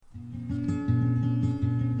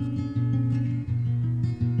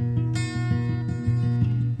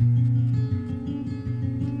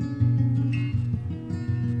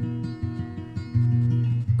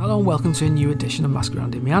and welcome to a new edition of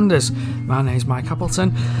Masquerade Meanders. My name is Mike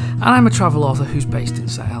Appleton, and I'm a travel author who's based in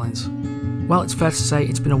St Helens. Well, it's fair to say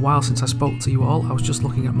it's been a while since I spoke to you all. I was just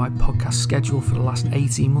looking at my podcast schedule for the last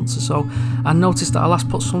 18 months or so and noticed that I last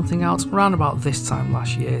put something out around about this time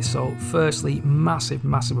last year. So firstly, massive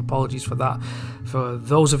apologies for that. For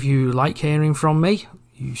those of you who like hearing from me,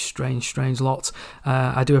 you strange lot,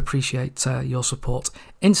 I do appreciate your support.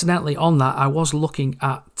 Incidentally, on that, I was looking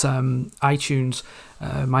at iTunes,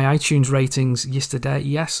 my iTunes ratings yesterday.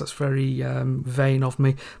 Yes, that's very vain of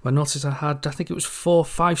me, but I noticed I think it was 4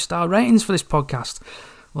 5-star ratings for this podcast.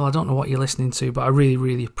 Well, I don't know what you're listening to, but I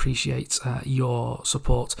really appreciate your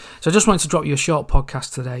support. So I just wanted to drop you a short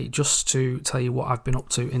podcast today just to tell you what I've been up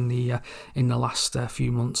to in the last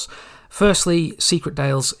few months. Firstly, Secret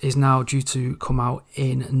Dales is now due to come out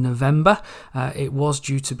in November. It was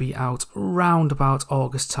due to be out round about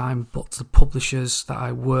August time, but the publishers that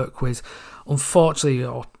I work with, unfortunately,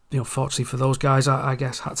 or fortunately for those guys, I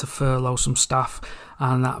guess, had to furlough some staff,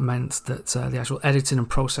 and that meant that the actual editing and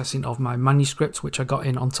processing of my manuscript, which I got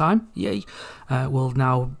in on time,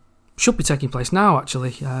 should be taking place now, actually.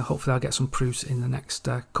 Hopefully I'll get some proofs in the next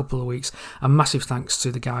couple of weeks. And massive thanks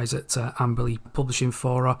to the guys at Amberley Publishing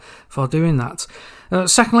for doing that.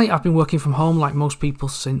 Secondly, I've been working from home like most people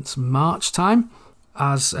since March time.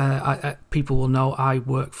 As people will know, I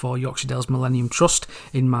work for Yorkshire Dales Millennium Trust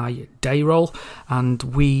in my day role, and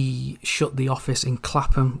we shut the office in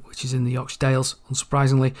Clapham, which is in the Yorkshire Dales,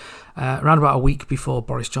 unsurprisingly, around about a week before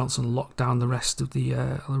Boris Johnson locked down the rest of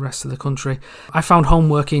the country. I found home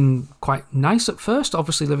working quite nice at first.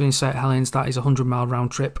 Obviously, living in St Helens, that is a 100-mile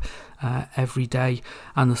round trip every day,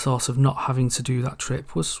 and the thought of not having to do that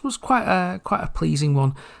trip was quite a pleasing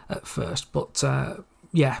one at first, but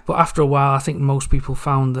after a while, I think most people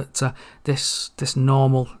found that this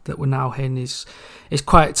normal that we're now in is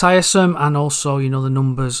quite tiresome, and also, the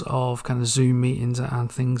numbers of kind of Zoom meetings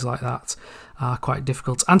and things like that are quite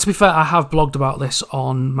difficult. And to be fair, I have blogged about this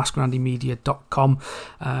on masquerandemedia.com.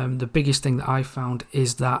 The biggest thing that I found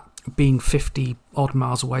is that being 50 odd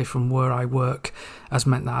miles away from where I work has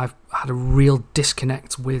meant that I've had a real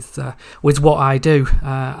disconnect with what I do,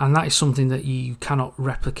 and that is something that you cannot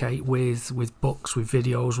replicate with books, with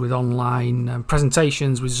videos, with online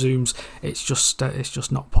presentations, with Zooms. It's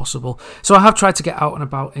just not possible. So I have tried to get out and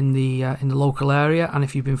about in the local area, and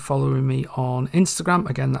if you've been following me on Instagram,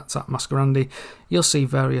 again, that's at Masquerande, you'll see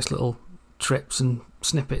various little trips and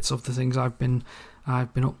snippets of the things I've been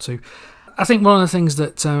up to. I think one of the things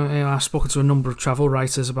that I've spoken to a number of travel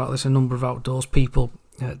writers about this, a number of outdoors people,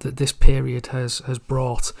 that this period has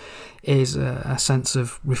brought is a sense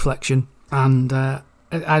of reflection. And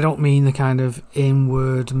I don't mean the kind of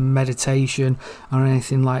inward meditation or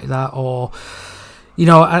anything like that. Or,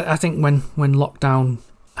 I think when lockdown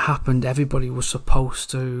happened, everybody was supposed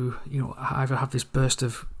to, either have this burst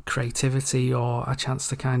of creativity or a chance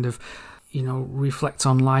to kind of, reflect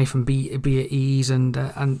on life and be at ease, and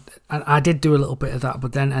I did do a little bit of that,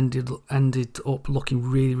 but then ended up looking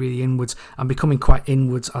really inwards and becoming quite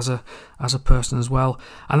inwards as a person as well,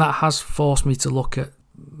 and that has forced me to look at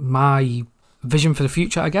my vision for the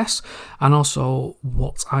future, I guess, and also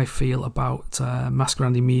what I feel about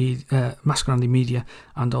Masquerande Media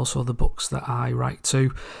and also the books that I write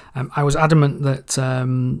too. I was adamant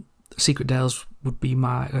that Secret Dales would be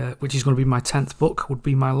which is going to be my 10th book, would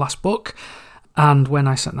be my last book. And when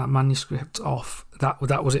I sent that manuscript off, that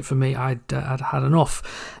was it for me. I'd had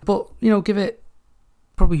enough. But give it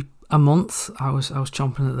probably a month. I was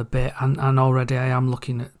chomping at the bit, and already I am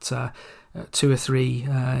looking at 2 or 3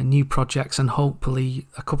 new projects, and hopefully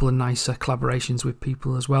a couple of nicer collaborations with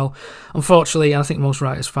people as well. Unfortunately, I think most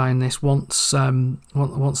writers find this, once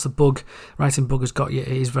the writing bug has got you, it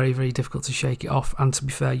is very difficult to shake it off, and to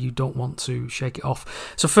be fair, you don't want to shake it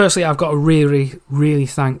off. So firstly, I've got to really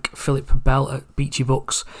thank Philip Bell at Beachy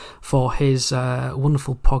Books for his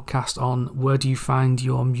wonderful podcast on where do you find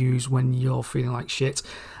your muse when you're feeling like shit.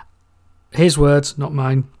 His words, not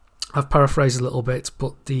mine. I've paraphrased a little bit,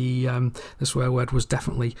 but the swear word was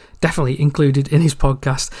definitely included in his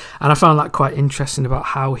podcast, and I found that quite interesting about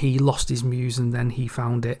how he lost his muse and then he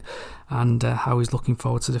found it, and how he's looking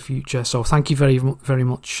forward to the future. So thank you very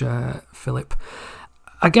much, Philip.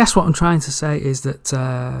 I guess what I'm trying to say is that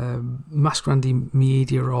Masquerande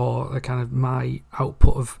Media, or kind of my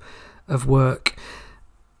output of work,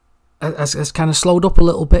 has kind of slowed up a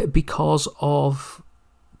little bit because of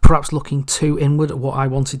perhaps looking too inward at what I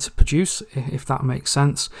wanted to produce, if that makes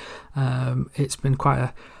sense. It's been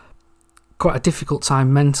quite a difficult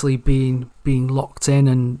time mentally being locked in,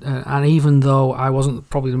 and even though I wasn't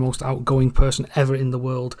probably the most outgoing person ever in the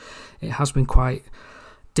world, it has been quite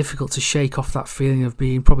difficult to shake off that feeling of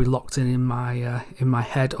being probably locked in my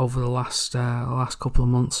head over the last couple of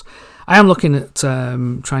months. I am looking at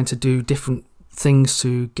trying to do different things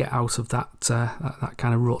to get out of that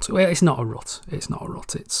kind of rut. Well, it's not a rut. It's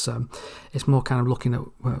more kind of looking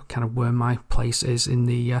at where my place is in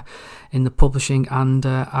the publishing and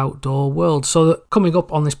outdoor world. So that coming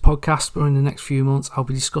up on this podcast in the next few months, I'll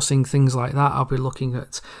be discussing things like that. I'll be looking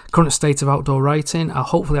at current state of outdoor writing. I'll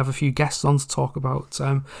hopefully have a few guests on to talk about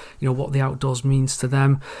what the outdoors means to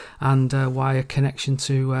them, and why a connection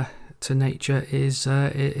to nature is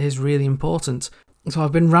really important. So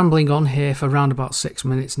I've been rambling on here for around about 6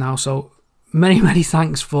 minutes now. So many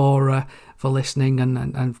thanks for listening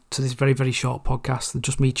and to this very, very short podcast.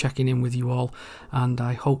 Just me checking in with you all, and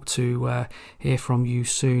I hope to hear from you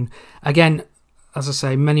soon. Again, as I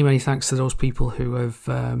say, many thanks to those people who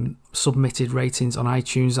have submitted ratings on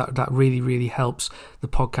iTunes. That really helps the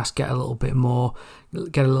podcast get a little bit more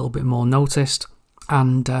noticed.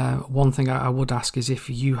 And one thing I would ask is, if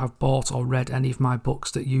you have bought or read any of my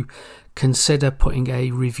books, that you consider putting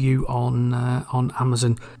a review on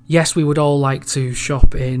Amazon. Yes, we would all like to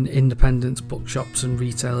shop in independent bookshops and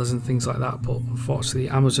retailers and things like that, but unfortunately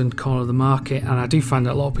Amazon corner the market, and I do find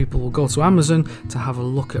that a lot of people will go to Amazon to have a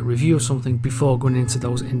look at a review of something before going into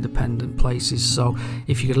those independent places. So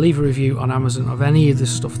if you could leave a review on Amazon of any of the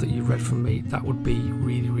stuff that you've read from me, that would be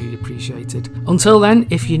really appreciated. Until then,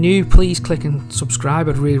 if you're new, please click and subscribe.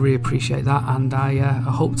 I'd really appreciate that, and I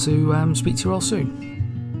hope to speak to you all soon.